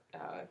about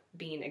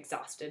being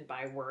exhausted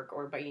by work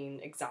or being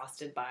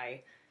exhausted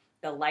by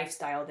the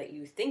lifestyle that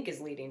you think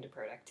is leading to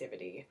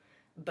productivity.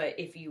 But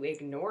if you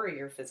ignore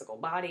your physical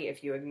body,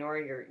 if you ignore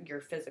your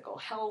physical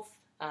health,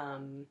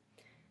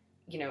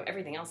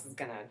 everything else is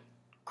going to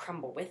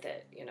crumble with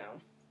it,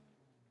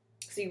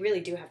 So you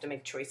really do have to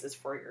make choices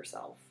for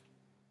yourself.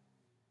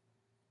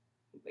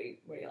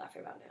 What are you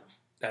laughing about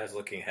now? I was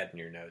looking ahead in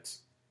your notes.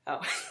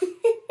 Oh.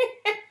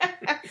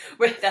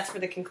 That's for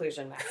the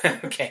conclusion, Max.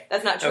 Okay.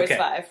 That's not choice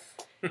 5.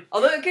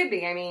 Although it could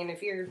be. I mean,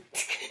 if you're...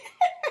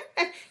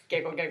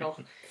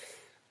 Giggle.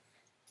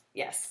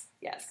 Yes.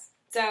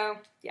 So,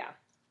 yeah.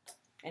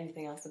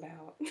 Anything else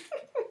about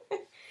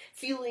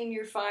fueling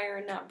your fire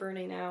and not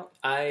burning out?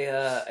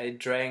 I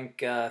drank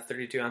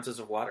 32 ounces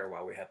of water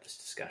while we had this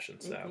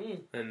discussion, so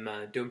I'm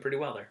doing pretty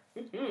well there.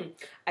 Mm-hmm.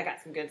 I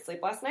got some good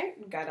sleep last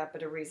night. Got up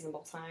at a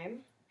reasonable time.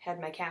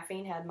 Had my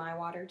caffeine, had my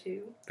water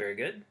too. Very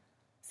good.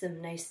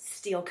 Some nice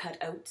steel-cut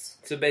oats.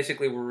 So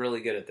basically, we're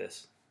really good at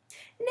this.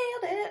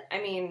 Nailed it. I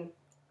mean,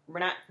 we're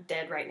not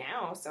dead right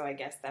now, so I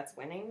guess that's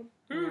winning.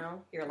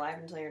 You're alive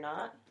until you're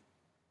not.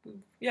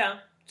 Yeah.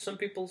 Some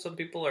people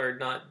are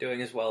not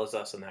doing as well as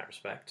us in that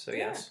respect, so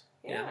yes.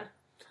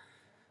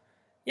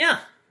 Yeah.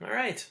 All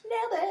right.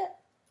 Nailed it.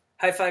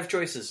 High 5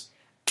 choices.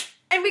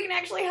 And we can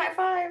actually high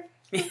five.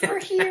 We're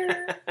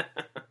here.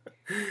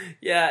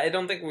 Yeah, I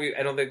don't think we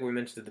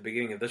mentioned at the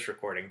beginning of this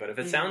recording, but if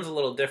it sounds a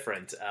little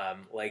different,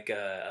 like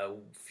a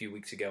few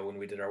weeks ago when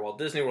we did our Walt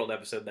Disney World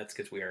episode, that's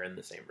because we are in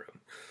the same room,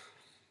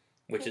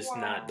 which is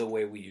not the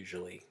way we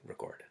usually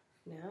record.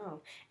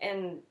 No,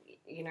 and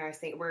I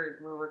think we're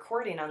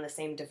recording on the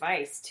same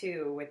device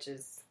too, which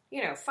is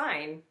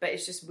fine, but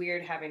it's just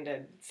weird having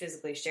to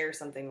physically share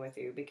something with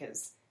you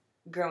because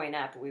growing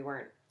up we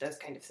weren't those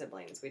kind of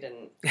siblings. We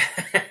didn't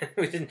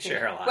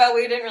share a lot. Well,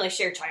 we didn't really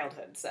share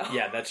childhood, so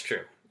yeah, that's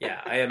true. Yeah,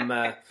 I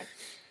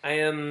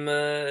am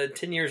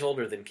 10 years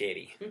older than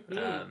Katie. I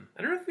don't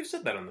know if we've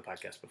said that on the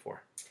podcast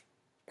before.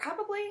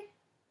 Probably.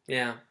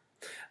 Yeah.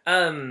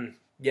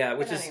 Yeah,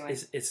 which anyway.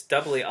 is it's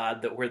doubly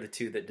odd that we're the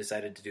two that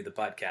decided to do the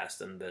podcast,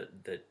 and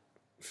that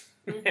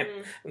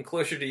I'm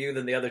closer to you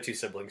than the other two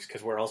siblings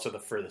because we're also the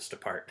furthest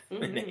apart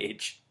in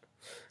age.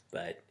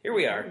 But here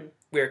we are.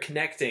 We are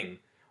connecting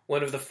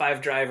one of the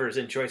 5 drivers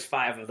in choice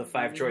 5 of the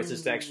 5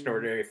 choices to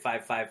extraordinary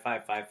 5, 5,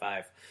 5, 5,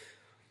 5.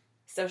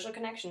 Social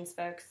connections,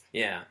 folks.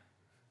 Yeah.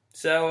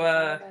 So,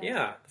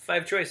 the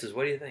 5 choices.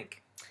 What do you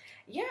think?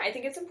 Yeah, I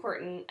think it's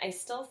important. I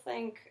still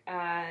think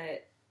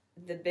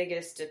the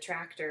biggest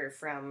detractor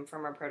from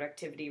our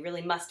productivity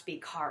really must be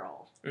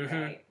Carl.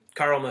 Right?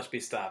 Carl must be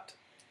stopped.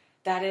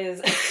 That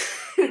is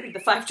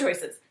the 5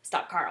 choices.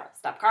 Stop Carl.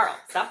 Stop Carl.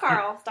 Stop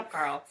Carl. Stop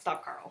Carl.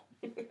 Stop Carl.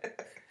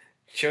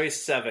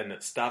 Choice 7.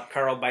 Stop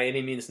Carl by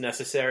any means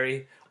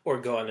necessary or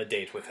go on a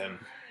date with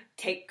him.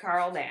 Take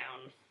Carl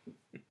down.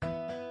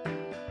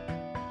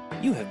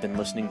 You have been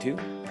listening to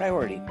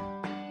Priority.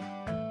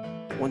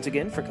 Once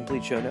again, for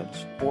complete show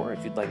notes, or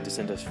if you'd like to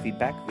send us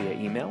feedback via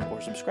email or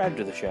subscribe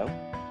to the show,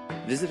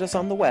 visit us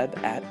on the web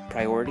at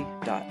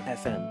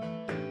priority.fm.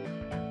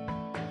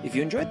 If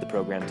you enjoyed the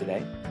program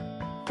today,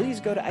 please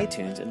go to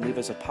iTunes and leave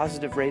us a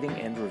positive rating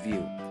and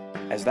review,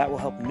 as that will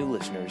help new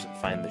listeners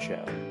find the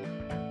show.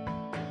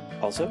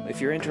 Also,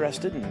 if you're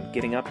interested in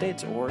getting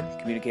updates or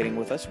communicating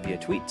with us via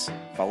tweets,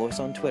 follow us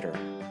on Twitter,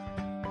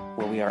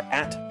 where we are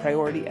at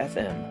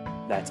PriorityFM.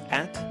 That's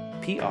at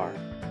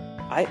PRIORITYFM.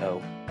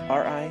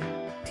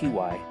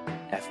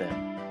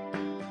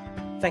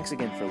 Thanks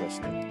again for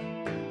listening.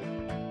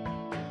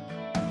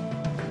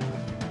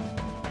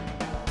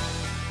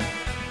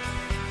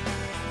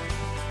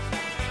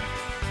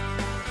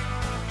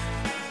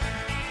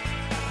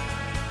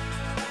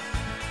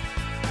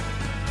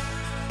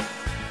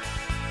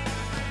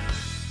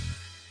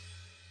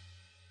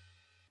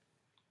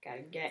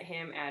 Gotta get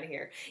him out of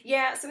here.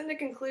 Yeah, so in the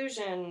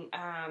conclusion,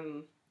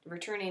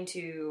 returning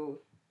to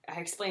I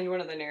explained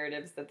one of the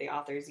narratives that the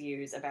authors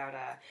use about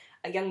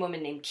a young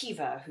woman named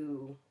Kiva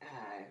who,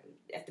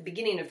 at the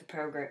beginning of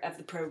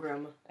the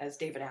program, as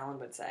David Allen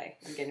would say,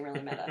 I'm getting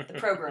really meta. The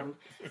program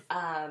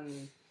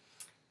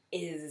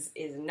is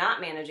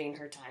not managing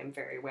her time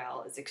very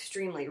well. Is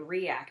extremely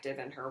reactive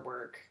in her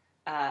work.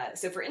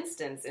 So, for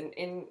instance,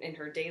 in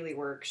her daily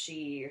work,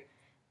 she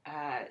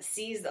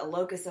sees a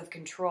locus of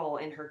control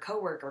in her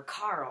coworker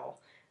Carl.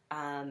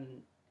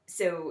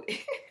 So,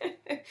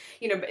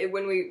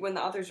 when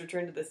the authors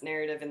return to this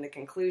narrative in the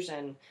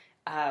conclusion,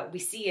 we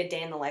see a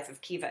day in the life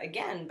of Kiva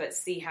again, but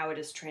see how it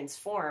is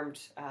transformed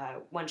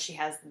once she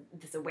has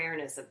this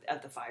awareness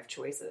of the 5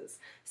 choices.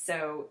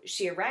 So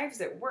she arrives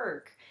at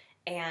work,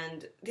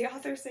 and the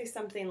authors say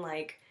something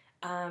like,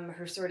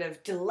 her sort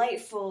of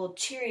delightful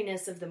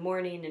cheeriness of the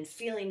morning and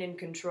feeling in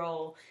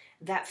control,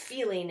 that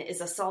feeling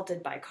is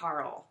assaulted by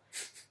Carl.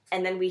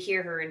 And then we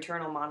hear her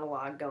internal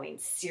monologue going,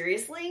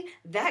 seriously?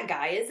 That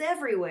guy is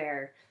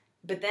everywhere.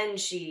 But then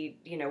she,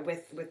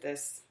 with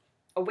this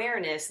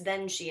awareness,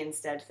 then she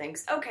instead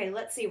thinks, okay,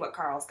 let's see what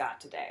Carl's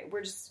got today.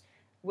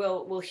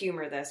 We'll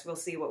humor this. We'll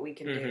see what we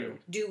can do.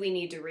 Do we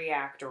need to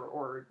react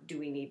or do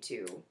we need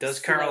to... Does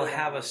Carl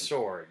have a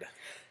sword?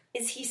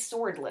 Is he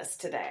swordless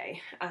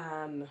today?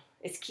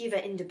 Is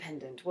Kiva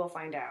independent? We'll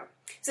find out.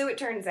 So it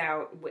turns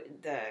out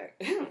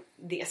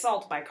the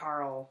assault by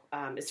Carl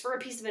is for a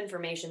piece of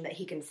information that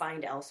he can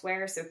find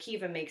elsewhere. So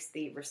Kiva makes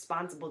the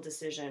responsible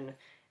decision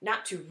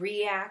not to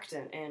react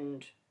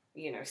and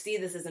see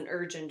this as an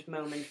urgent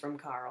moment from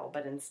Carl,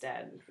 but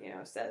instead,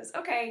 says,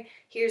 okay,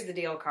 here's the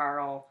deal,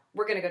 Carl.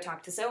 We're going to go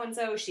talk to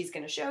so-and-so. She's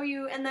going to show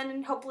you. And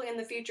then hopefully in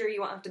the future, you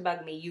won't have to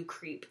bug me, you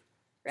creep.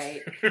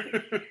 Right?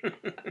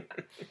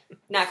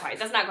 Not quite.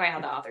 That's not quite how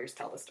the authors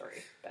tell the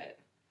story, but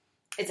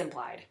it's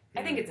implied.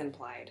 I think it's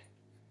implied.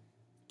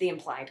 The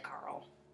implied Carl.